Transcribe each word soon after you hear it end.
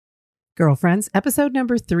Girlfriends, episode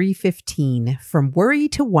number 315, From Worry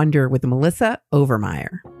to Wonder with Melissa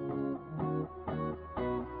Overmyer.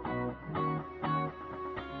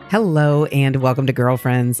 Hello and welcome to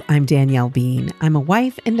Girlfriends. I'm Danielle Bean. I'm a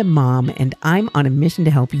wife and a mom, and I'm on a mission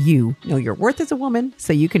to help you know your worth as a woman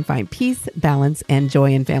so you can find peace, balance, and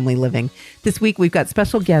joy in family living. This week, we've got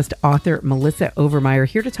special guest author Melissa Overmyer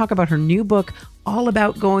here to talk about her new book, all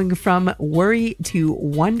about going from worry to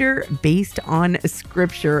wonder based on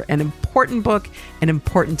scripture. An important book, an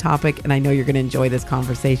important topic, and I know you're going to enjoy this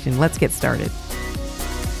conversation. Let's get started.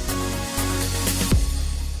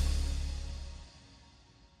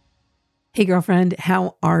 Hey, girlfriend,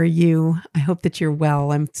 how are you? I hope that you're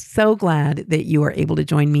well. I'm so glad that you are able to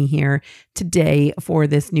join me here today for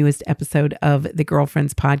this newest episode of the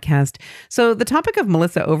Girlfriends podcast. So the topic of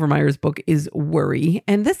Melissa Overmyer's book is worry.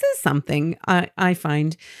 And this is something I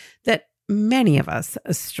find that many of us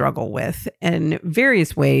struggle with in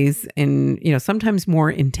various ways, and sometimes more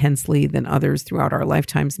intensely than others throughout our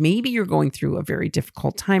lifetimes. Maybe you're going through a very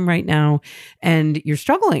difficult time right now and you're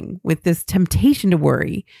struggling with this temptation to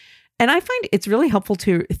worry. And I find it's really helpful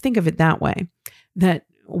to think of it that way, that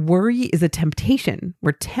worry is a temptation.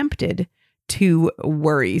 We're tempted to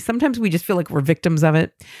worry. Sometimes we just feel like we're victims of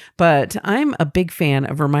it, but I'm a big fan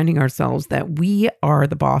of reminding ourselves that we are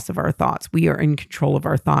the boss of our thoughts. We are in control of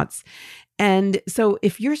our thoughts. And so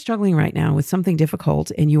if you're struggling right now with something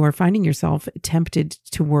difficult and you are finding yourself tempted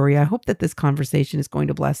to worry, I hope that this conversation is going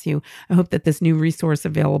to bless you. I hope that this new resource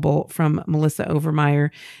available from Melissa Overmyer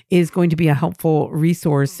is going to be a helpful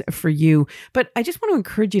resource for you. But I just want to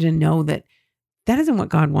encourage you to know that that isn't what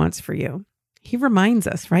God wants for you. He reminds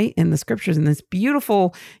us, right, in the scriptures, in this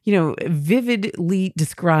beautiful, vividly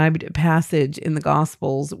described passage in the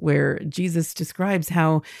Gospels where Jesus describes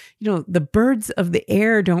how, the birds of the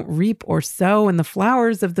air don't reap or sow, and the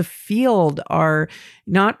flowers of the field are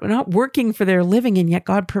not working for their living, and yet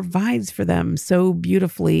God provides for them so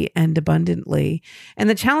beautifully and abundantly. And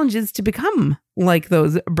the challenge is to become like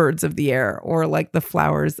those birds of the air or like the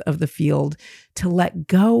flowers of the field, to let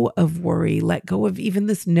go of worry, let go of even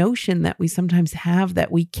this notion that we sometimes have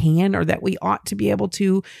that we can or that we ought to be able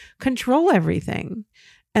to control everything.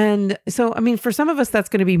 And so, for some of us, that's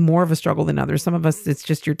going to be more of a struggle than others. Some of us, it's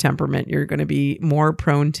just your temperament. You're going to be more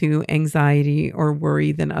prone to anxiety or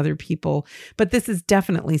worry than other people. But this is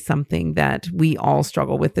definitely something that we all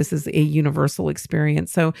struggle with. This is a universal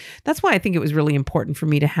experience. So that's why I think it was really important for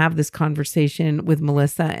me to have this conversation with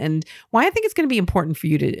Melissa, and why I think it's going to be important for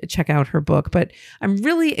you to check out her book. But I'm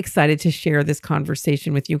really excited to share this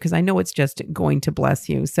conversation with you because I know it's just going to bless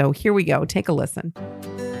you. So here we go. Take a listen.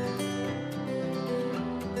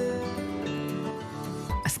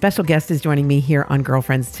 A special guest is joining me here on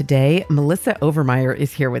Girlfriends today. Melissa Overmyer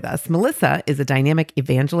is here with us. Melissa is a dynamic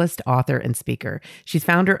evangelist, author, and speaker. She's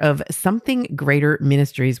founder of Something Greater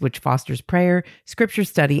Ministries, which fosters prayer, scripture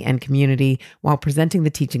study, and community while presenting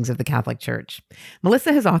the teachings of the Catholic Church.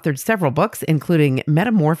 Melissa has authored several books, including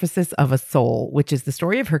Metamorphosis of a Soul, which is the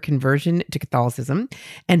story of her conversion to Catholicism,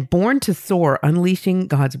 and Born to Soar, Unleashing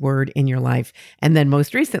God's Word in Your Life. And then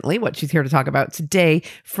most recently, what she's here to talk about today,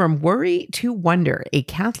 From Worry to Wonder, a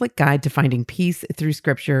Catholic Guide to Finding Peace Through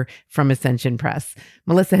Scripture from Ascension Press.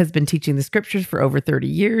 Melissa has been teaching the scriptures for over 30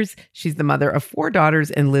 years. She's the mother of 4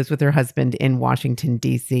 daughters and lives with her husband in Washington,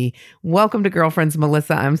 D.C. Welcome to Girlfriends,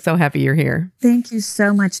 Melissa. I'm so happy you're here. Thank you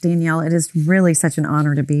so much, Danielle. It is really such an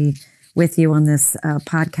honor to be with you on this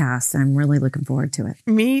podcast. I'm really looking forward to it.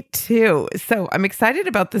 Me too. So I'm excited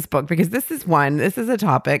about this book because this is a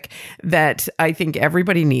topic that I think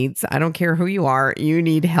everybody needs. I don't care who you are. You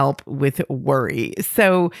need help with worry.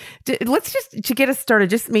 So let's just, to get us started,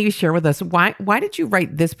 just maybe share with us, why did you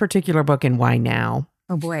write this particular book and why now?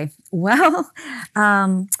 Oh boy. Well,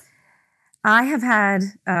 I have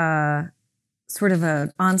had sort of an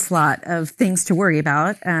onslaught of things to worry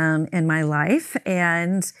about in my life.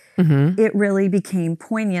 And it really became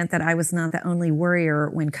poignant that I was not the only worrier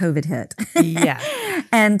when COVID hit. Yeah.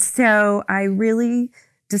 And so I really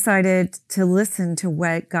decided to listen to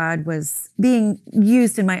what God was being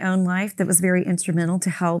used in my own life that was very instrumental to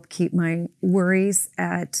help keep my worries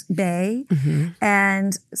at bay.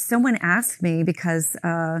 And someone asked me because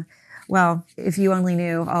well, if you only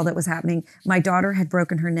knew all that was happening, my daughter had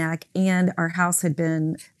broken her neck and our house had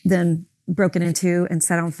been then broken into and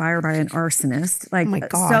set on fire by an arsonist. Like, oh my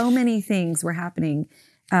gosh, so many things were happening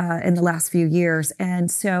in the last few years.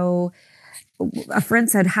 And so a friend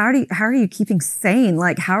said, how are you keeping sane?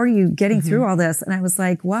 Like, how are you getting through all this? And I was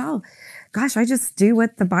like, well, gosh, I just do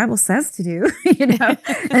what the Bible says to do, you know?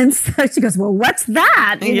 And so she goes, well, what's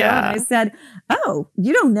that? You know? And I said, oh,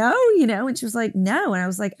 you don't know, you know? And she was like, no. And I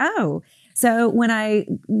was like, oh. So when I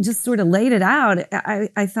just sort of laid it out,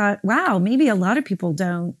 I thought, wow, maybe a lot of people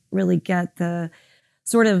don't really get the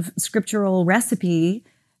sort of scriptural recipe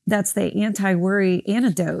that's the anti-worry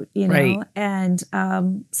antidote, you know? Right. And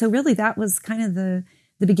so really that was kind of the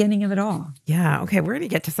beginning of it all. Yeah. Okay. We're going to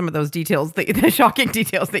get to some of those details, the shocking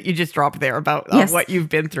details that you just dropped there about Yes. what you've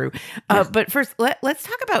been through. But first, let's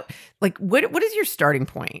talk about like, what is your starting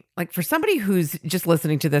point? Like for somebody who's just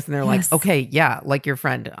listening to this and they're Yes. like, okay, yeah, like your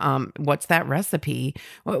friend, what's that recipe?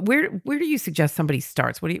 Where do you suggest somebody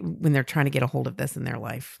starts? When they're trying to get a hold of this in their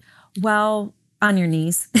life? Well, on your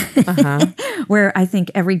knees, Uh-huh. where I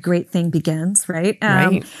think every great thing begins, right?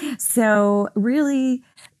 Right. So really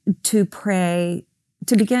to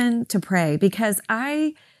begin to pray, because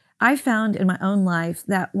I found in my own life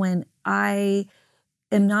that when I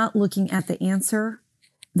am not looking at the answer,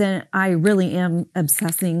 then I really am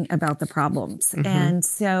obsessing about the problems. Mhm. And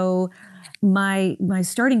so my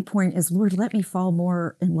starting point is, Lord, let me fall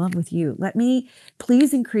more in love with you. Let me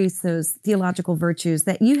please increase those theological virtues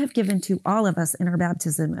that you have given to all of us in our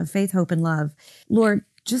baptism of faith, hope, and love. Lord,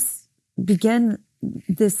 just begin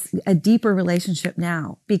a deeper relationship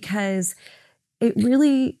now, because it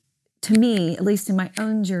really, to me, at least in my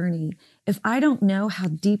own journey, if I don't know how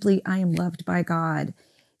deeply I am loved by God,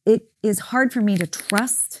 it is hard for me to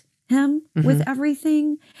trust him with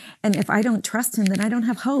everything. And if I don't trust him, then I don't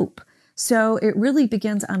have hope. So it really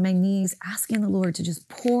begins on my knees, asking the Lord to just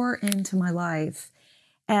pour into my life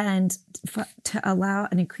and to allow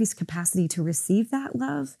an increased capacity to receive that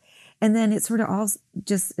love. And then it sort of all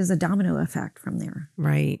just is a domino effect from there.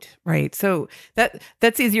 Right. So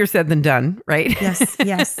that's easier said than done, right?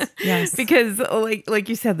 Yes. Because like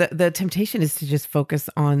you said, the temptation is to just focus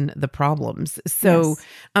on the problems. So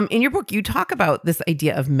in your book, you talk about this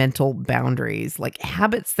idea of mental boundaries, like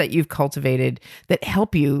habits that you've cultivated that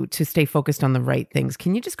help you to stay focused on the right things.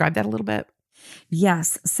 Can you describe that a little bit?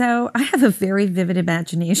 Yes. So I have a very vivid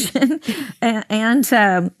imagination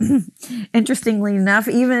and interestingly enough,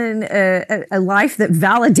 even a life that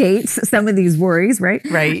validates some of these worries, right?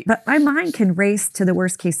 Right. But my mind can race to the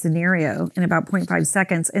worst case scenario in about 0.5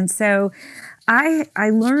 seconds. And so I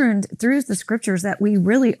learned through the scriptures that we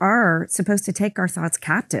really are supposed to take our thoughts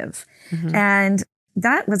captive. And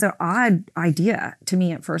that was an odd idea to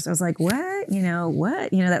me at first. I was like, what?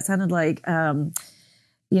 That sounded like,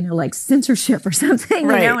 like censorship or something,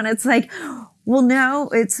 Right. And it's like, well, no,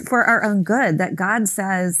 it's for our own good that God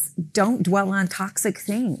says, don't dwell on toxic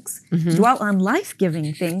things, dwell on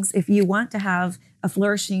life-giving things. If you want to have a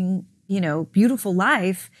flourishing, beautiful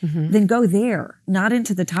life, then go there, not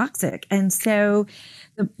into the toxic. And so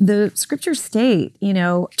the scriptures state,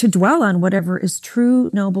 to dwell on whatever is true,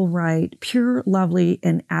 noble, right, pure, lovely,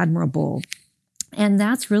 and admirable. And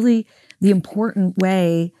that's really the important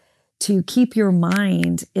way to keep your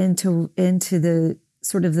mind into the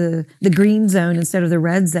sort of the green zone instead of the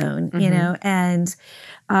red zone, and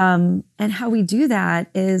how we do that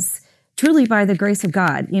is truly by the grace of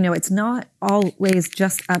God. It's not always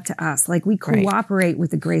just up to us. Like we cooperate with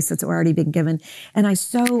the grace that's already been given. And I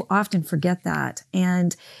so often forget that.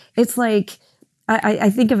 And it's like, I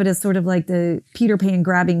think of it as sort of like the Peter Pan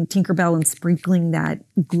grabbing Tinkerbell and sprinkling that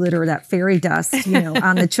glitter, that fairy dust,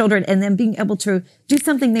 on the children, and then being able to do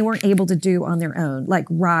something they weren't able to do on their own, like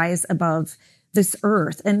rise above this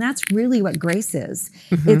earth. And that's really what grace is.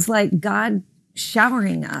 It's like God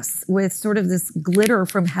showering us with sort of this glitter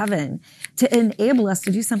from heaven to enable us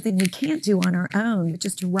to do something we can't do on our own, but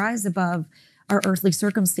just to rise above our earthly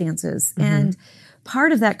circumstances. And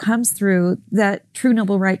part of that comes through that true,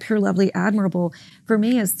 noble, right, pure, lovely, admirable, for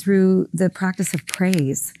me, is through the practice of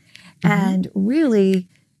praise and really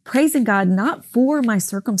praising God, not for my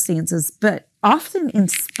circumstances, but often in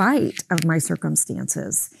spite of my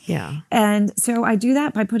circumstances. Yeah. And so I do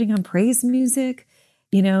that by putting on praise music,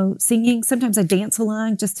 singing. Sometimes I dance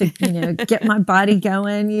along just to, get my body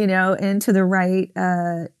going, into the right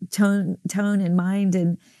tone and mind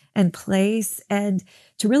and place, and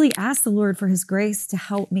to really ask the Lord for his grace to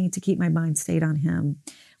help me to keep my mind stayed on him,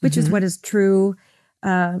 which is what is true,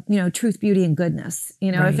 truth, beauty, and goodness.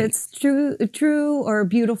 If it's true or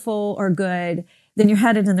beautiful or good, then you're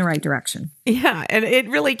headed in the right direction. Yeah. And it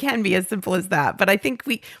really can be as simple as that. But I think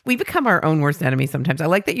we become our own worst enemy sometimes. I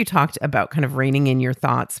like that you talked about kind of reining in your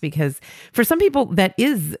thoughts, because for some people that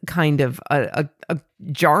is kind of a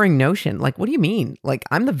jarring notion. Like, what do you mean? Like,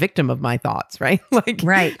 I'm the victim of my thoughts, right? Like,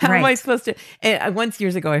 how am I supposed to? And once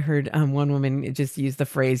years ago, I heard one woman just use the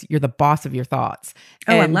phrase, "You're the boss of your thoughts."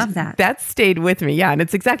 Oh, and I love that. That stayed with me. Yeah. And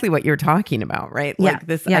it's exactly what you're talking about, right? Like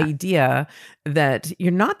this idea that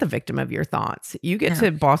you're not the victim of your thoughts. You get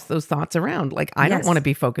to boss those thoughts around. Like, I don't want to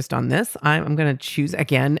be focused on this. I'm going to choose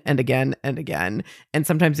again and again and again. And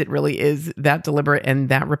sometimes it really is that deliberate and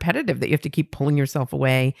that repetitive that you have to keep pulling yourself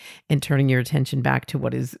away and turning your attention back to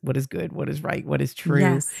what is good, what is right, what is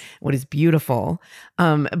true, what is beautiful.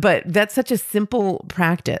 But that's such a simple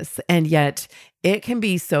practice. And yet it can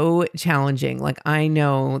be so challenging. Like, I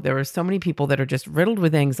know there are so many people that are just riddled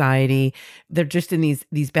with anxiety. They're just in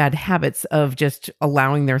these bad habits of just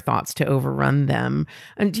allowing their thoughts to overrun them.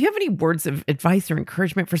 And do you have any words of advice or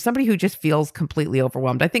encouragement for somebody who just feels completely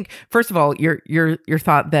overwhelmed? I think, first of all, your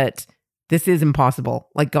thought that this is impossible.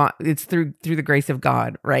 Like, God, it's through the grace of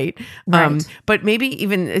God, right? But maybe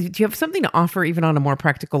even, do you have something to offer even on a more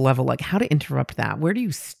practical level, like how to interrupt that? Where do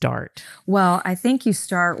you start? Well, I think you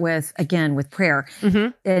start with prayer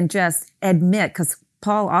and just admit, because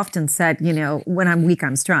Paul often said, when I'm weak,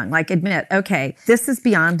 I'm strong. Like, admit, okay, this is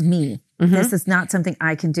beyond me. This is not something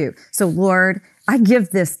I can do. So, Lord, I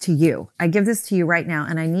give this to you. I give this to you right now.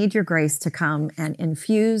 And I need your grace to come and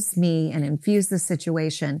infuse me and infuse the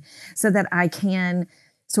situation so that I can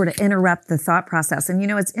sort of interrupt the thought process. And,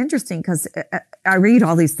 it's interesting because I read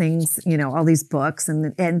all these things, all these books,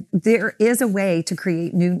 and there is a way to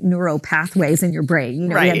create new neural pathways in your brain.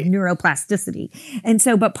 You have neuroplasticity. And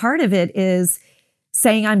so, but part of it is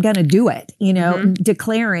saying, I'm going to do it,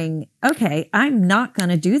 declaring, okay, I'm not going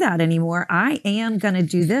to do that anymore. I am going to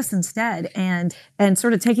do this instead. And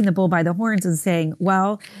sort of taking the bull by the horns and saying,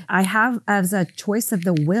 well, I have as a choice of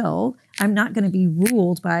the will, I'm not going to be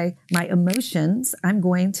ruled by my emotions. I'm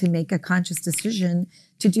going to make a conscious decision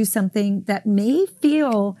to do something that may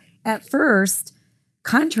feel at first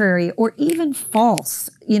contrary or even false,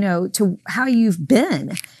 to how you've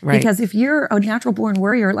been. Right. Because if you're a natural born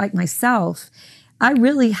worrier like myself, I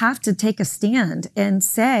really have to take a stand and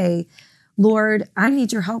say, Lord, I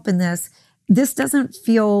need your help in this. This doesn't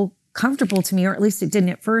feel comfortable to me, or at least it didn't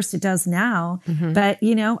at first. It does now. But,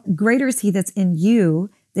 greater is he that's in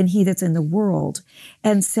you than he that's in the world.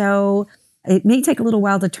 And so it may take a little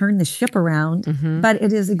while to turn the ship around, but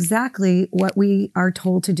it is exactly what we are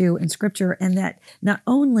told to do in Scripture. And that not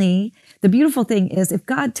only, the beautiful thing is, if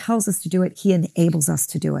God tells us to do it, he enables us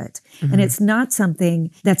to do it. And it's not something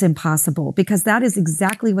that's impossible, because that is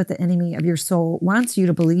exactly what the enemy of your soul wants you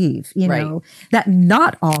to believe, that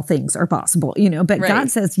not all things are possible, but God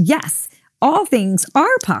says, yes, all things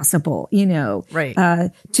are possible,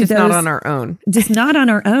 just not on our own. Just not on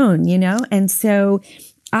our own, And so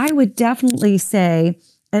I would definitely say,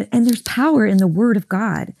 and there's power in the Word of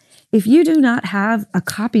God. If you do not have a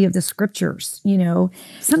copy of the Scriptures,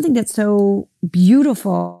 something that's so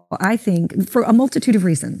beautiful, I think, for a multitude of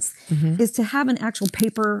reasons, is to have an actual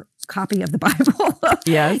paper copy of the Bible,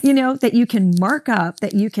 that you can mark up,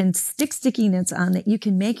 that you can stick sticky notes on, that you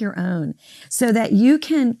can make your own, so that you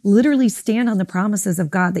can literally stand on the promises of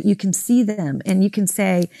God, that you can see them and you can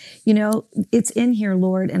say, it's in here,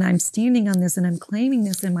 Lord, and I'm standing on this and I'm claiming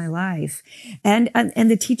this in my life. And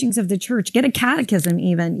the teachings of the church, get a catechism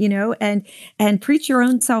even, and preach your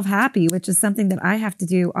own self happy, which is something that I have to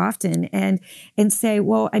do often, and say,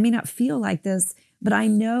 well, I may not feel like this, but I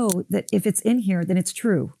know that if it's in here, then it's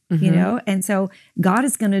true, And so God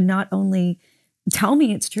is going to not only tell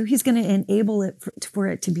me it's true, he's going to enable it for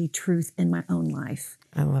it to be truth in my own life.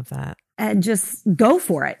 I love that. And just go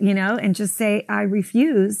for it, and just say, I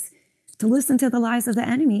refuse to listen to the lies of the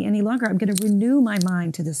enemy any longer. I'm going to renew my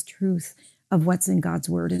mind to this truth of what's in God's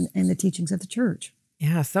word and the teachings of the church.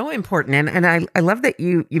 Yeah, so important. And I love that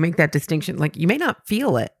you make that distinction. Like, you may not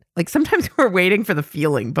feel it. Like, sometimes we're waiting for the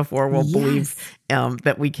feeling before we'll believe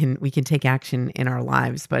that we can take action in our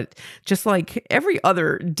lives. But just like every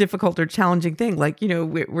other difficult or challenging thing, like,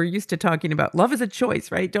 we're used to talking about love is a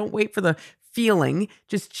choice, right? Don't wait for the feeling,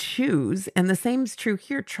 just choose. And the same is true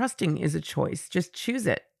here. Trusting is a choice. Just choose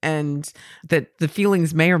it. And that the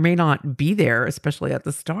feelings may or may not be there, especially at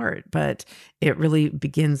the start, but it really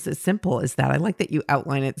begins as simple as that. I like that you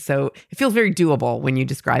outline it. So it feels very doable when you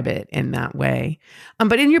describe it in that way.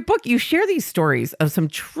 But in your book, you share these stories of some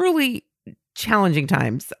truly challenging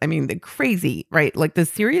times. I mean, the crazy, right? Like the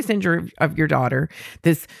serious injury of your daughter,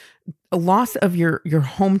 this a loss of your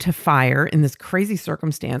home to fire in this crazy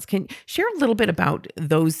circumstance. Can you share a little bit about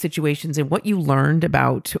those situations and what you learned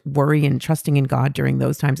about worry and trusting in God during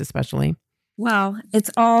those times, especially? Well,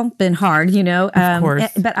 it's all been hard, Of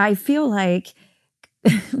course. But I feel like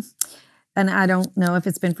and I don't know if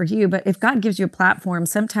it's been for you, but if God gives you a platform,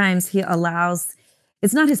 sometimes he allows,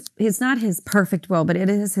 it's not his perfect will, but it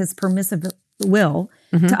is his permissive will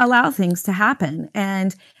to allow things to happen.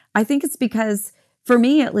 And I think it's because, for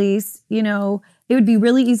me at least, you know, it would be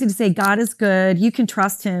really easy to say God is good. You can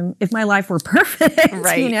trust him if my life were perfect,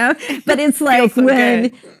 Right. you know, but it's like so when,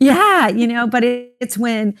 good. yeah, you know, but it's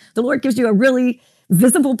when the Lord gives you a really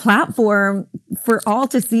visible platform for all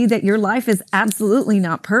to see that your life is absolutely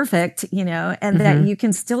not perfect, you know, and that you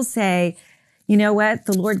can still say, you know what?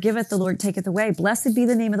 The Lord giveth, the Lord taketh away. Blessed be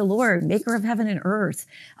the name of the Lord, maker of heaven and earth.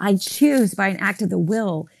 I choose by an act of the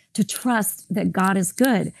will to trust that God is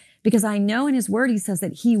good, because I know in his word, he says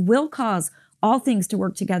that he will cause all things to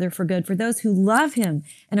work together for good for those who love him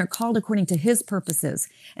and are called according to his purposes.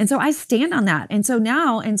 And so I stand on that. And so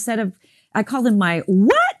now, instead of, I call them my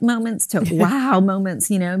what moments to wow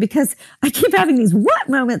moments, you know, because I keep having these what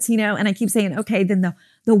moments, you know, and I keep saying, okay, then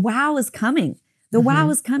the wow is coming. The wow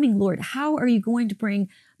is coming, Lord. How are you going to bring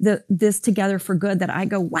this together for good, that I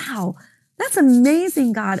go, wow, that's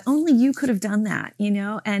amazing, God. Only you could have done that, you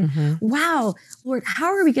know? And wow, Lord, how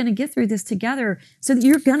are we going to get through this together so that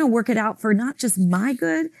you're going to work it out for not just my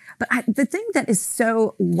good, but the thing that is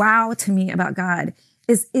so wow to me about God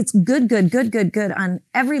is it's good on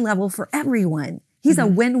every level for everyone. He's a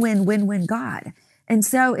win-win God. And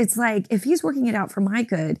so it's like, if he's working it out for my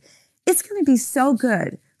good, it's going to be so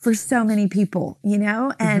good for so many people, you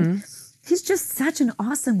know? And he's just such an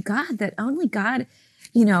awesome God that only God,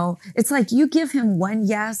 you know, it's like you give him one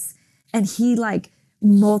yes and he like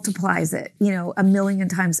multiplies it, you know, 1,000,000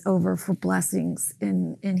 times over for blessings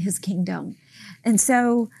in his kingdom. And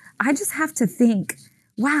so I just have to think,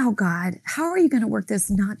 wow, God, how are you going to work this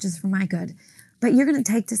not just for my good, but you're going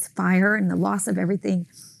to take this fire and the loss of everything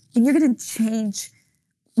and you're going to change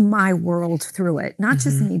my world through it, not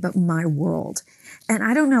just me, but my world. And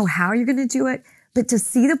I don't know how you're going to do it, but to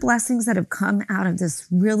see the blessings that have come out of this,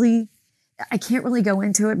 really, I can't really go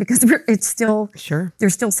into it because it's still,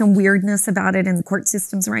 there's still some weirdness about it in the court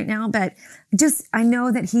systems right now. But just, I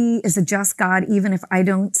know that he is a just God, even if I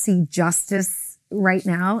don't see justice right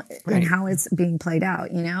now in how it's being played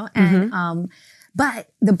out, you know? And, but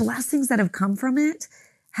the blessings that have come from it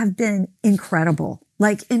have been incredible,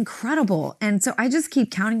 like incredible. And so I just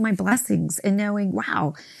keep counting my blessings and knowing,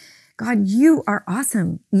 wow, God, you are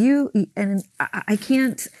awesome. And I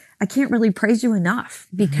can't really praise you enough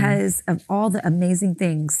because of all the amazing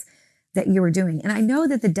things that you are doing. And I know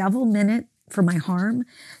that the devil meant it for my harm.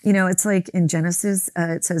 You know, it's like in Genesis,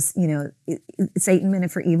 it says, you know, Satan meant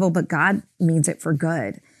it for evil, but God means it for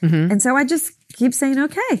good. And so I just keep saying,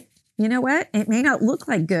 okay, you know what? It may not look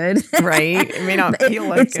like good. Right. It may not feel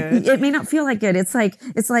like good. It may not feel like good. It's like,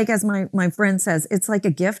 as my friend says, it's like a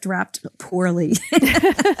gift wrapped poorly.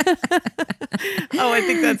 Oh, I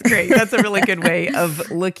think that's great. That's a really good way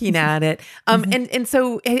of looking at it. And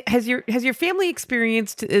so has your family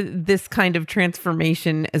experienced this kind of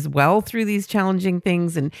transformation as well through these challenging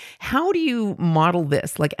things? And how do you model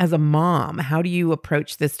this? Like as a mom, how do you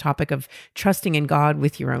approach this topic of trusting in God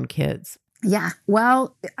with your own kids? Yeah.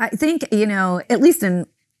 Well, I think, you know, at least in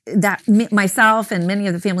that myself and many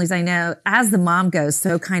of the families I know, as the mom goes,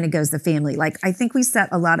 so kind of goes the family. Like, I think we set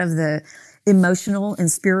a lot of the emotional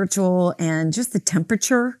and spiritual and just the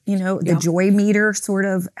temperature, you know, the joy meter sort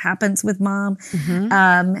of happens with mom.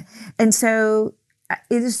 And so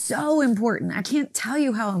it is so important. I can't tell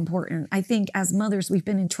you how important. I think as mothers, we've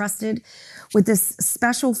been entrusted with this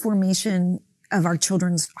special formation of our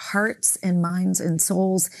children's hearts and minds and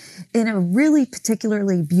souls in a really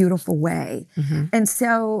particularly beautiful way. And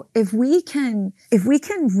so if we can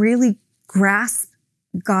really grasp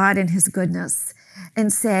God and his goodness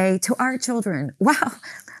and say to our children, wow,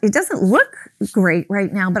 it doesn't look great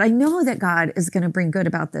right now, but I know that God is going to bring good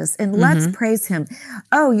about this. And let's praise him.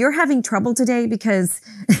 Oh, you're having trouble today because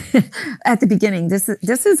at the beginning, this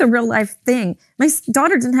is a real life thing. My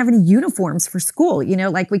daughter didn't have any uniforms for school. You know,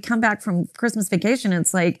 like we come back from Christmas vacation and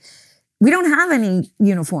it's like, we don't have any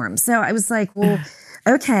uniforms. So I was like, well,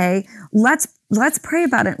 okay, let's pray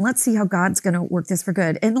about it and let's see how God's going to work this for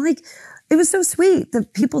good. And like, it was so sweet. The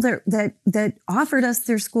people that offered us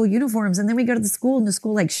their school uniforms, and then we go to the school and the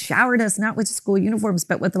school like showered us, not with school uniforms,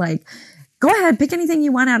 but with like, go ahead, pick anything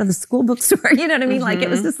you want out of the school bookstore. You know what I mean? Like, it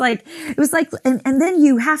was just like, and then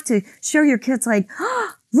you have to show your kids like,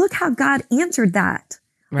 oh, look how God answered that.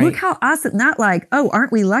 Right. Look how awesome, not like, oh,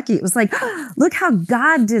 aren't we lucky? It was like, oh, look how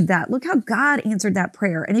God did that. Look how God answered that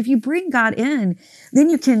prayer. And if you bring God in, then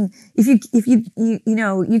you can, if you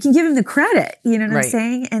know, you can give him the credit, you know what I'm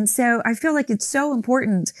saying? And so I feel like it's so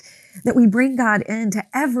important that we bring God into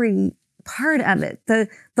every part of it.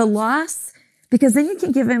 The loss, because then you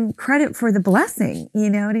can give him credit for the blessing. You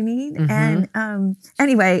know what I mean? Mm-hmm. And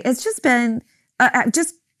anyway, it's just been, I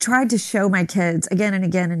just tried to show my kids again and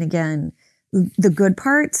again and again the good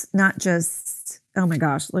parts, not just, oh my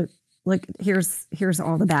gosh, look, here's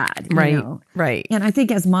all the bad. Right. You know? Right. And I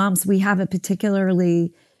think as moms, we have a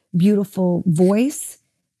particularly beautiful voice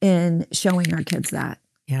in showing our kids that.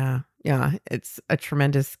 Yeah. Yeah. It's a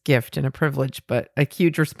tremendous gift and a privilege, but a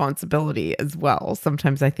huge responsibility as well.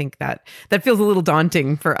 Sometimes I think that feels a little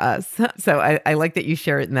daunting for us. So I like that you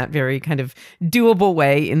share it in that very kind of doable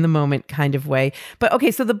way, in the moment kind of way. But okay,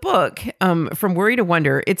 so the book, From Worry to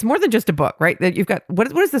Wonder, it's more than just a book, right? That you've got,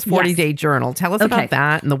 what is this 40-day journal? Tell us about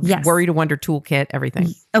that and the Worry to Wonder toolkit,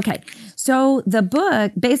 everything. Okay. So the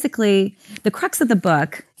book, basically, the crux of the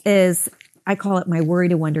book is, I call it my Worry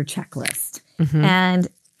to Wonder checklist. Mm-hmm. And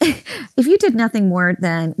if you did nothing more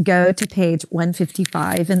than go to page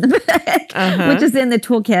 155 in the book, which is in the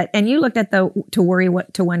toolkit, and you looked at the To Worry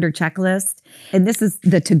to Wonder checklist, and this is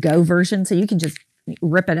the to-go version, so you can just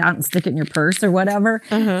rip it out and stick it in your purse or whatever.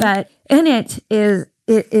 But in it is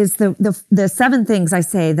the 7 things I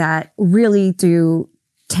say that really do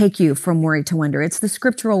take you from worry to wonder. It's the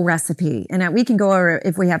scriptural recipe. And we can go over it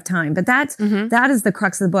if we have time, but that is the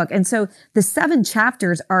crux of the book. And so the 7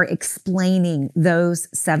 chapters are explaining those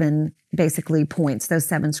 7 basically points, those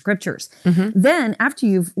 7 scriptures. Then after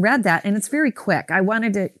you've read that, and it's very quick, I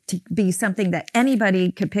wanted it to be something that anybody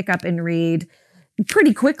could pick up and read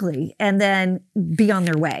pretty quickly and then be on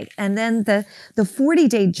their way. And then the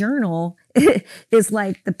 40-day journal is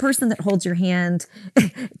like the person that holds your hand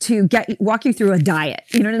to walk you through a diet.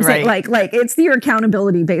 You know what I'm saying? Like it's your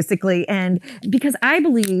accountability basically. And because I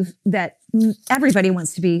believe that everybody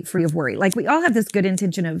wants to be free of worry. Like we all have this good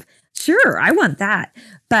intention of, sure, I want that.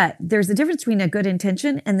 But there's a difference between a good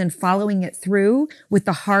intention and then following it through with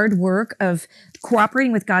the hard work of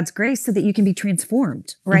cooperating with God's grace so that you can be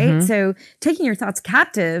transformed, right? So taking your thoughts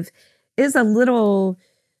captive is a little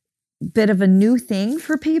bit of a new thing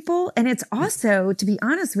for people. And it's also, to be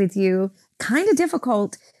honest with you, kind of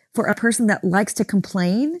difficult for a person that likes to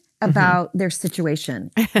complain about their situation.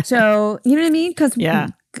 So, you know what I mean?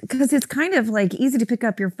 Because it's kind of like easy to pick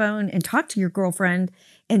up your phone and talk to your girlfriend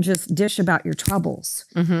and just dish about your troubles.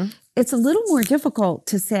 It's a little more difficult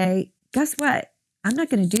to say, guess what? I'm not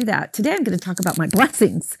going to do that. Today, I'm going to talk about my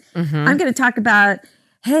blessings. I'm going to talk about,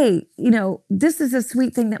 hey, you know, this is a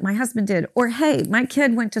sweet thing that my husband did. Or, hey, my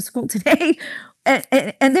kid went to school today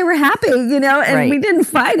and they were happy, you know, and we didn't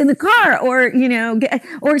fight in the car, or, you know,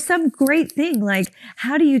 or some great thing. Like,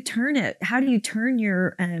 how do you turn it? How do you turn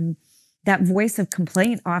your, that voice of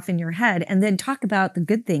complaint off in your head and then talk about the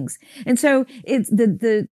good things? And so it's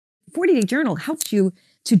the 40-day journal helps you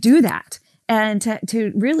to do that and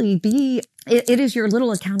to really be, it is your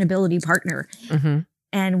little accountability partner.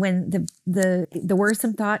 And when the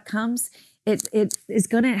worrisome thought comes, it is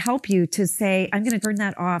going to help you to say, I'm going to turn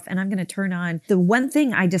that off and I'm going to turn on the one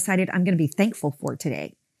thing I decided I'm going to be thankful for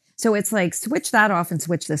today. So it's like, switch that off and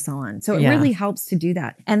switch this on. So it really helps to do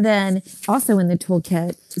that. And then also in the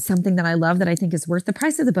toolkit, something that I love that I think is worth the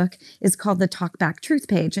price of the book is called the Talk Back Truth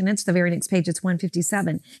page. And it's the very next page. It's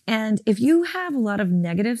 157. And if you have a lot of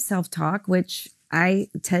negative self-talk, which I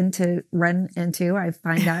tend to run into, I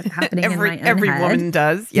find that happening in my own every head. woman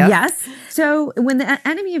does. Yes. So when the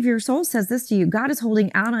enemy of your soul says this to you, God is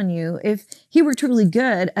holding out on you. If he were truly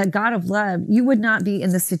good, a God of love, you would not be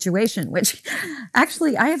in this situation, which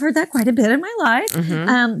actually I have heard that quite a bit in my life.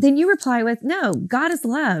 Then you reply with, no, God is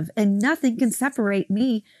love and nothing can separate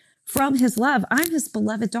me from his love. I'm his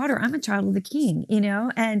beloved daughter. I'm a child of the King, you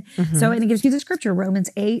know? And so, and it gives you the scripture, Romans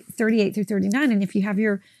 8:38-39. And if you have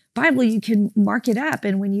your Bible, you can mark it up.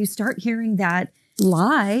 And when you start hearing that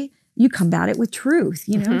lie, you combat it with truth,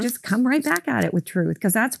 you know, just come right back at it with truth.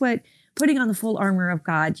 Because that's what putting on the full armor of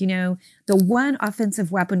God, you know, the one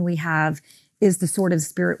offensive weapon we have is the sword of the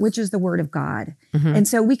Spirit, which is the word of God. And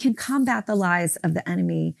so we can combat the lies of the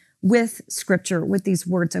enemy with scripture, with these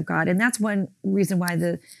words of God. And that's one reason why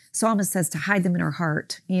the psalmist says to hide them in our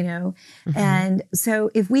heart, you know. And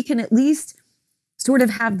so if we can at least sort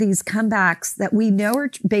of have these comebacks that we know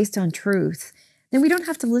are based on truth, then we don't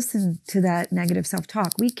have to listen to that negative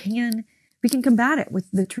self-talk. We can combat it with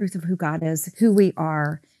the truth of who God is, who we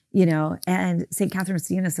are, you know. And St. Catherine of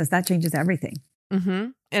Siena says that changes everything.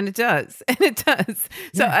 And it does. And it does.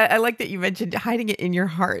 So I like that you mentioned hiding it in your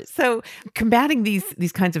heart. So combating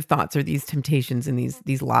these kinds of thoughts or these temptations and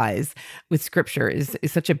these lies with scripture is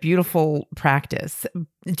such a beautiful practice.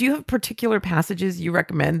 Do you have particular passages you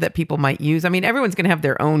recommend that people might use? I mean, everyone's going to have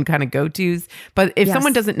their own kind of go-tos, but if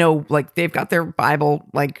someone doesn't know, like they've got their Bible,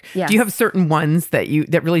 like do you have certain ones that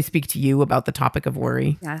really speak to you about the topic of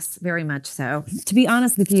worry? Yes, very much so. To be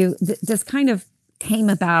honest with you, this kind of came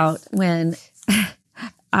about when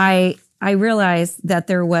I realized that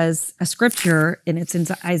there was a scripture, and it's in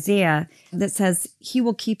Isaiah, that says, he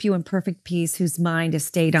will keep you in perfect peace whose mind is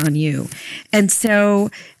stayed on you. And so,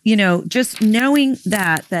 just knowing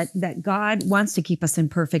that God wants to keep us in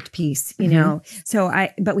perfect peace, you know,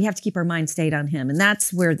 but we have to keep our mind stayed on him. And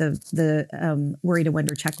that's where the worry to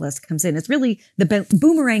wonder checklist comes in. It's really the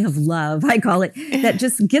boomerang of love, I call it, that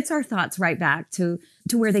just gets our thoughts right back to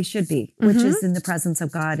where they should be, which is in the presence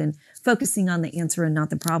of God and focusing on the answer and not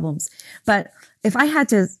the problems. But if I had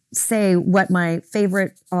to say what my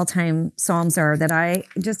favorite all-time Psalms are that I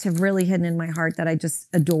just have really hidden in my heart that I just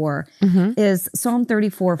adore is Psalm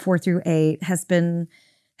 34, 4-8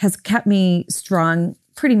 has kept me strong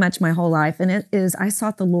pretty much my whole life. And it is, I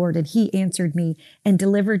sought the Lord and he answered me and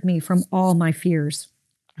delivered me from all my fears.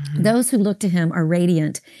 Those who look to him are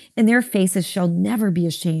radiant and their faces shall never be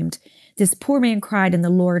ashamed. This poor man cried and the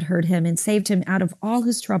Lord heard him and saved him out of all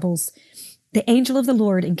his troubles. The angel of the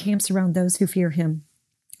Lord encamps around those who fear him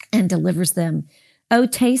and delivers them. Oh,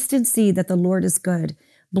 taste and see that the Lord is good.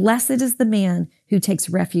 Blessed is the man who takes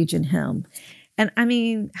refuge in him. And I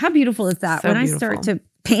mean, how beautiful is that? So when beautiful. I start to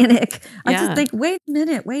panic, I just think, wait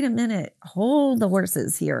a minute, hold the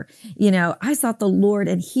horses here. I sought the Lord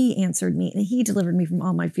and he answered me and he delivered me from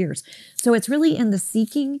all my fears. So it's really in the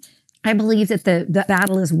seeking. I believe that the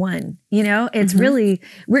battle is won. It's really,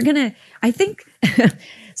 I think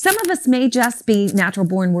some of us may just be natural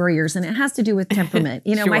born worriers, and it has to do with temperament.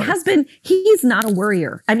 Sure. My husband, he's not a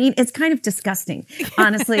worrier. I mean, it's kind of disgusting.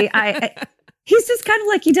 Honestly, he's just kind of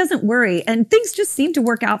like, he doesn't worry and things just seem to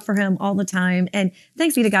work out for him all the time. And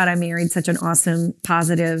thanks be to God, I married such an awesome,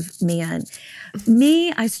 positive man.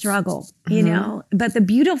 Me, I struggle, but the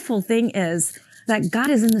beautiful thing is that God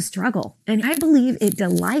is in the struggle. And I believe it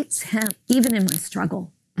delights him even in my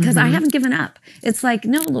struggle because I haven't given up. It's like,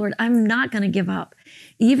 no, Lord, I'm not going to give up.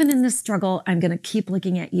 Even in this struggle, I'm going to keep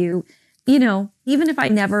looking at you. Even if I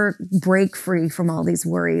never break free from all these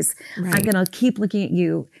worries, I'm going to keep looking at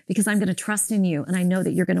you because I'm going to trust in you. And I know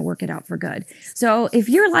that you're going to work it out for good. So if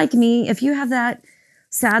you're like me, if you have that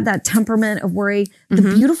temperament of worry, the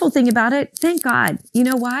beautiful thing about it, thank God. You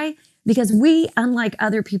know why? Because we, unlike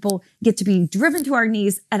other people, get to be driven to our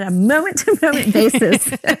knees at a moment-to-moment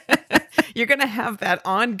basis. You're going to have that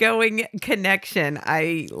ongoing connection.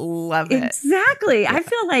 I love it. Exactly. Yeah. I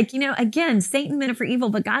feel like, again, Satan meant it for evil,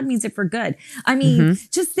 but God means it for good. I mean,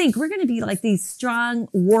 just think we're going to be like these strong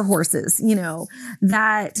war horses,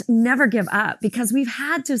 that never give up because we've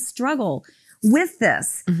had to struggle with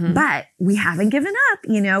this, but we haven't given up.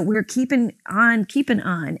 We're keeping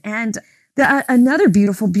on. And another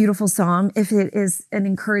beautiful, beautiful psalm, if it is an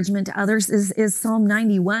encouragement to others, is Psalm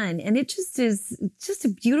 91. And it just is just a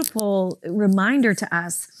beautiful reminder to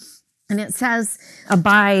us. And it says,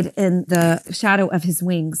 abide in the shadow of his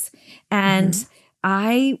wings. And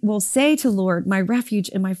I will say to Lord, my refuge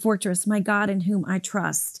and my fortress, my God in whom I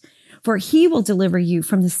trust. For he will deliver you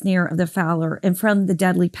from the snare of the fowler and from the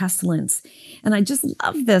deadly pestilence. And I just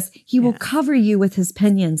love this. He will cover you with his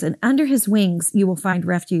pinions, and under his wings you will find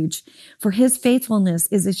refuge. For his faithfulness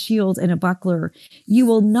is a shield and a buckler. You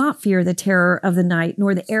will not fear the terror of the night,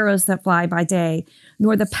 nor the arrows that fly by day,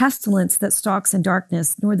 nor the pestilence that stalks in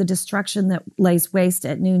darkness, nor the destruction that lays waste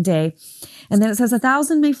at noonday. And then it says,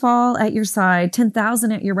 1,000 may fall at your side,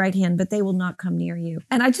 10,000 at your right hand, but they will not come near you.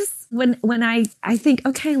 And I just, when I think,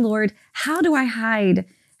 okay, Lord, how do I hide?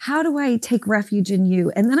 How do I take refuge in you?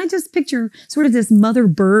 And then I just picture sort of this mother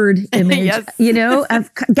bird image, of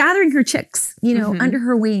gathering her chicks, under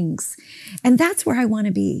her wings. And that's where I want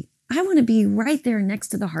to be. I want to be right there next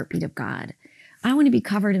to the heartbeat of God. I want to be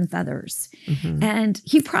covered in feathers. And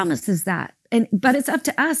he promises that. But it's up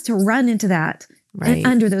to us to run into that and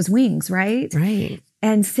under those wings, right? Right.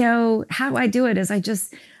 And so how I do it is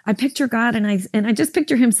I picture God and I just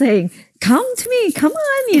picture him saying, come to me, come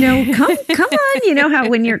on, come on, how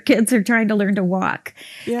when your kids are trying to learn to walk.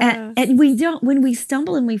 Yeah. And when we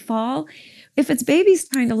stumble and we fall, if it's babies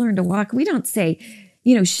trying to learn to walk, we don't say,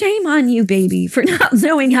 shame on you, baby, for not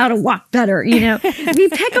knowing how to walk better. We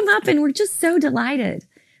pick them up and we're just so delighted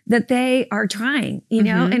that they are trying,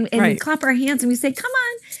 and we clap our hands and we say, come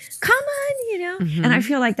on, and I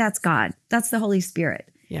feel like that's God. That's the Holy Spirit.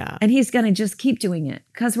 Yeah. And he's going to just keep doing it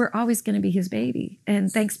because we're always going to be his baby. And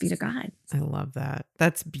thanks be to God. I love that.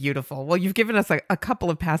 That's beautiful. Well, you've given us a couple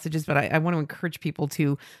of passages, but I want to encourage people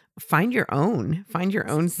to find your own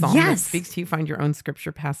psalm that speaks to you, find your own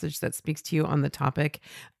scripture passage that speaks to you on the topic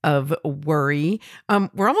of worry.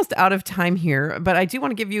 We're almost out of time here, but I do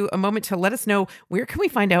want to give you a moment to let us know, where can we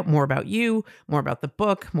find out more about you, more about the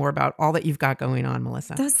book, more about all that you've got going on,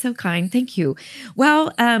 Melissa? That's so kind. Thank you.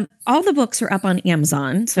 Well, all the books are up on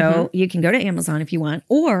Amazon, so you can go to Amazon if you want,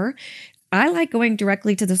 or I like going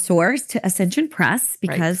directly to the source, to Ascension Press,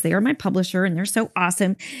 because they are my publisher and they're so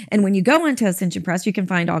awesome. And when you go onto Ascension Press, you can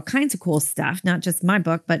find all kinds of cool stuff, not just my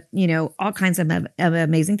book, but, all kinds of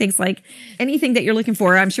amazing things, like anything that you're looking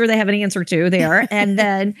for. I'm sure they have an answer to there. And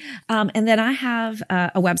then I have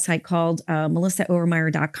a website called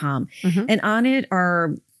melissaovermeyer.com. And on it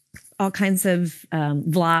are all kinds of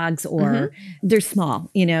vlogs, or they're small,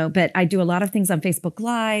 but I do a lot of things on Facebook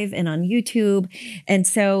Live and on YouTube. And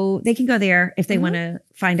so they can go there if they want to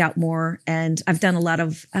find out more. And I've done a lot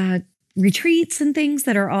of retreats and things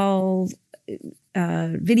that are all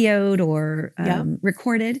videoed or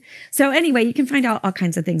recorded. So anyway, you can find out all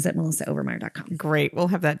kinds of things at melissaovermeyer.com. Great. We'll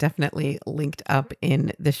have that definitely linked up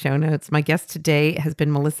in the show notes. My guest today has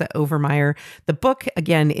been Melissa Overmeyer. The book,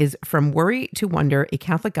 again, is From Worry to Wonder, A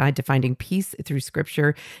Catholic Guide to Finding Peace Through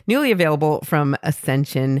Scripture, newly available from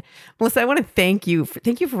Ascension. Melissa, I want to thank you for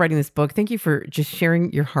writing this book. Thank you for just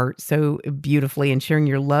sharing your heart so beautifully and sharing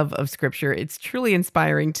your love of Scripture. It's truly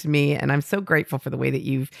inspiring to me, and I'm so grateful for the way that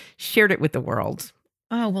you've shared it with the world.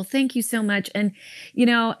 Oh, well, thank you so much. And,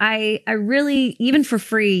 I really, even for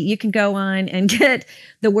free, you can go on and get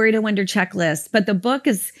the Worry to Wonder checklist. But the book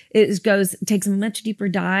takes a much deeper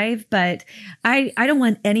dive. But I don't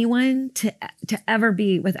want anyone to ever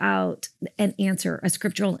be without an answer, a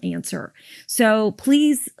scriptural answer. So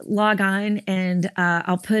please log on, and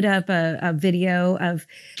I'll put up a video of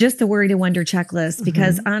just the Worry to Wonder checklist,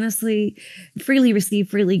 because honestly, freely receive,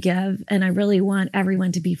 freely give. And I really want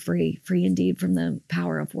everyone to be free indeed from the power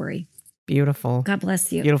of worry. Beautiful. God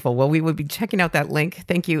bless you. Beautiful. Well, we will be checking out that link.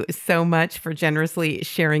 Thank you so much for generously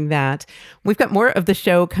sharing that. We've got more of the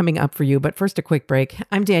show coming up for you, but first, a quick break.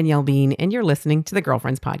 I'm Danielle Bean, and you're listening to the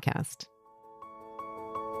Girlfriends Podcast.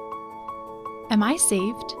 Am I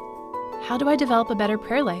saved? How do I develop a better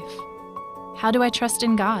prayer life? How do I trust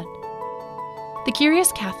in God? The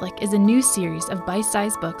Curious Catholic is a new series of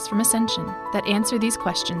bite-sized books from Ascension that answer these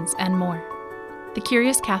questions and more. The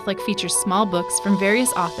Curious Catholic features small books from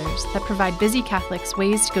various authors that provide busy Catholics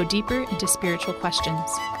ways to go deeper into spiritual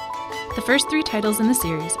questions. The first 3 titles in the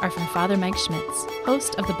series are from Father Mike Schmitz,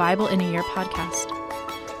 host of the Bible in a Year podcast.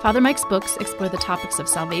 Father Mike's books explore the topics of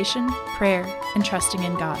salvation, prayer, and trusting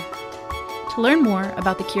in God. To learn more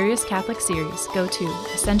about the Curious Catholic series, go to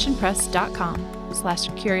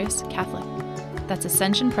ascensionpress.com/curiouscatholic. That's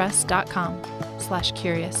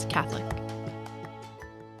ascensionpress.com/curiouscatholic.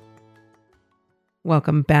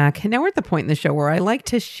 Welcome back. Now we're at the point in the show where I like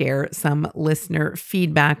to share some listener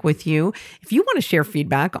feedback with you. If you want to share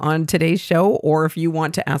feedback on today's show, or if you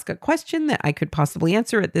want to ask a question that I could possibly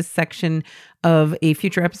answer at this section of a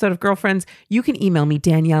future episode of Girlfriends, you can email me,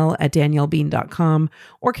 Danielle@daniellebean.com,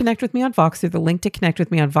 or connect with me on Voxer. The link to connect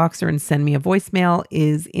with me on Voxer and send me a voicemail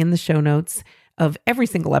is in the show notes of every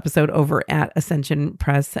single episode over at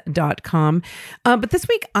ascensionpress.com. But this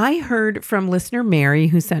week I heard from listener Mary,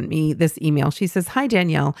 who sent me this email. She says, "Hi,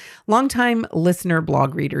 Danielle, longtime listener,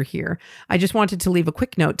 blog reader here. I just wanted to leave a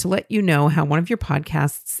quick note to let you know how one of your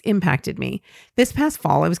podcasts impacted me. This past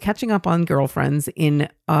fall, I was catching up on Girlfriends in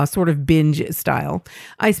a sort of binge style.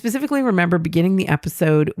 I specifically remember beginning the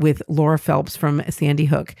episode with Laura Phelps from Sandy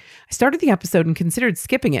Hook. I started the episode and considered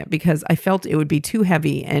skipping it because I felt it would be too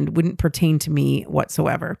heavy and wouldn't pertain to me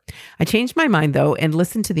whatsoever. I changed my mind though and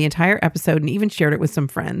listened to the entire episode and even shared it with some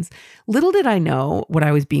friends. Little did I know what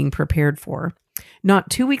I was being prepared for. Not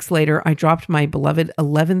 2 weeks later, I dropped my beloved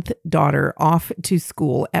 11th daughter off to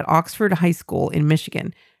school at Oxford High School in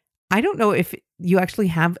Michigan. I don't know if you actually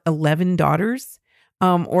have 11 daughters,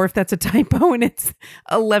 or if that's a typo and it's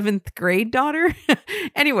 11th grade daughter.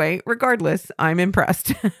 Anyway, regardless, I'm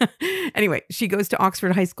impressed. Anyway, she goes to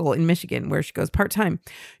Oxford High School in Michigan, where she goes part-time.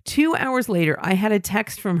 2 hours later, I had a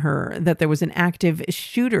text from her that there was an active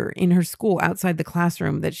shooter in her school outside the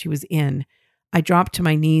classroom that she was in. I dropped to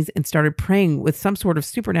my knees and started praying with some sort of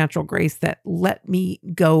supernatural grace that let me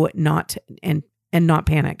go not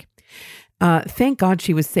panic. Thank God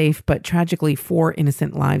she was safe, but tragically 4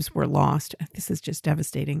 innocent lives were lost. This is just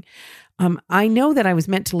devastating. I know that I was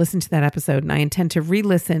meant to listen to that episode, and I intend to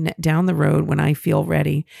re-listen down the road when I feel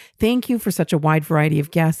ready. Thank you for such a wide variety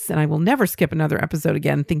of guests, and I will never skip another episode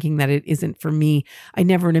again thinking that it isn't for me. I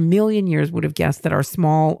never in a million years would have guessed that our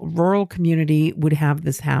small rural community would have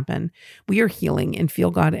this happen. We are healing and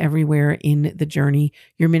feel God everywhere in the journey.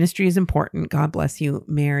 Your ministry is important. God bless you,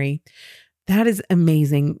 Mary. That is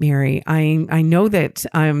amazing, Mary. I know that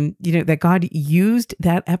that God used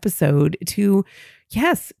that episode to,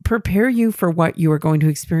 yes, prepare you for what you are going to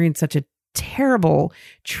experience, such a terrible,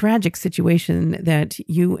 tragic situation that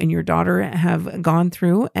you and your daughter have gone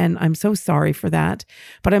through. And I'm so sorry for that.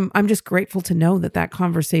 But I'm just grateful to know that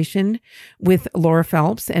conversation with Laura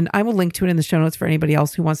Phelps, and I will link to it in the show notes for anybody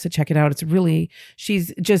else who wants to check it out. It's really,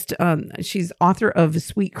 she's author of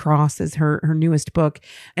Sweet Cross is her newest book,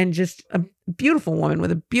 and just a beautiful woman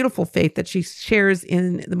with a beautiful faith that she shares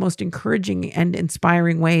in the most encouraging and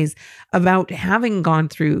inspiring ways about having gone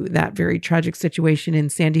through that very tragic situation in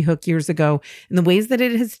Sandy Hook years ago, and the ways that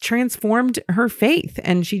it has transformed her faith.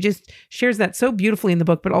 And she just shares that so beautifully in the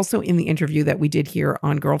book, but also in the interview that we did here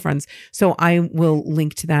on Girlfriends. So I will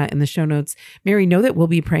link to that in the show notes. Mary, know that we'll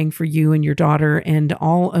be praying for you and your daughter and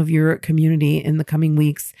all of your community in the coming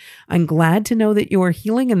weeks. I'm glad to know that you are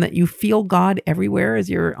healing and that you feel God everywhere as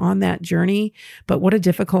you're on that journey. But what a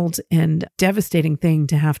difficult and devastating thing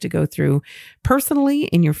to have to go through personally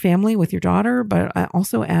in your family with your daughter, but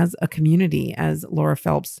also as a community, as Laura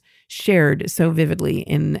Phelps shared so vividly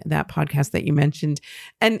in that podcast that you mentioned.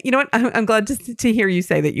 And you know what? I'm glad to hear you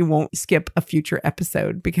say that you won't skip a future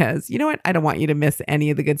episode, because you know what? I don't want you to miss any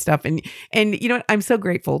of the good stuff. And you know what? I'm so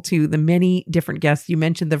grateful to the many different guests. You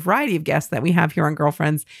mentioned the variety of guests that we have here on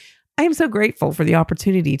Girlfriends. I am so grateful for the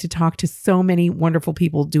opportunity to talk to so many wonderful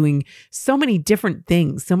people doing so many different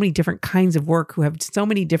things, so many different kinds of work, who have so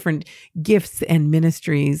many different gifts and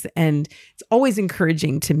ministries. And it's always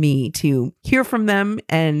encouraging to me to hear from them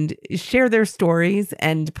and share their stories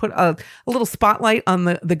and put a little spotlight on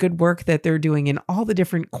the good work that they're doing in all the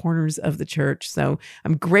different corners of the church. So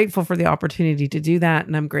I'm grateful for the opportunity to do that.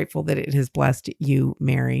 And I'm grateful that it has blessed you,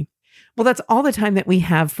 Mary. Well, that's all the time that we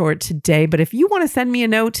have for today. But if you want to send me a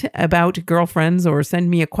note about Girlfriends, or send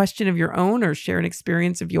me a question of your own, or share an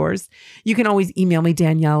experience of yours, you can always email me,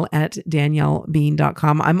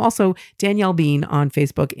 Danielle@daniellebean.com. I'm also Danielle Bean on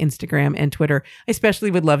Facebook, Instagram, and Twitter. I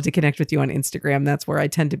especially would love to connect with you on Instagram. That's where I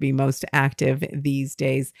tend to be most active these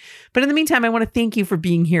days. But in the meantime, I want to thank you for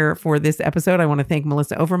being here for this episode. I want to thank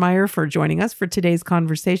Melissa Overmeyer for joining us for today's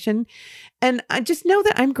conversation. And I just know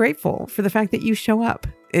that I'm grateful for the fact that you show up.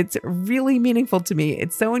 It's really meaningful to me.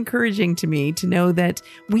 It's so encouraging to me to know that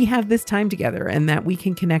we have this time together and that we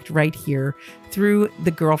can connect right here through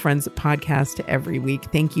the Girlfriends podcast every week.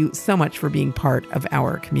 Thank you so much for being part of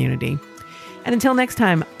our community. And until next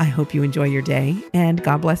time, I hope you enjoy your day and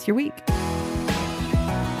God bless your week.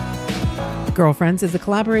 Girlfriends is a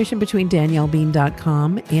collaboration between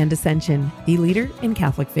DanielleBean.com and Ascension, the leader in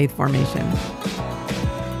Catholic faith formation.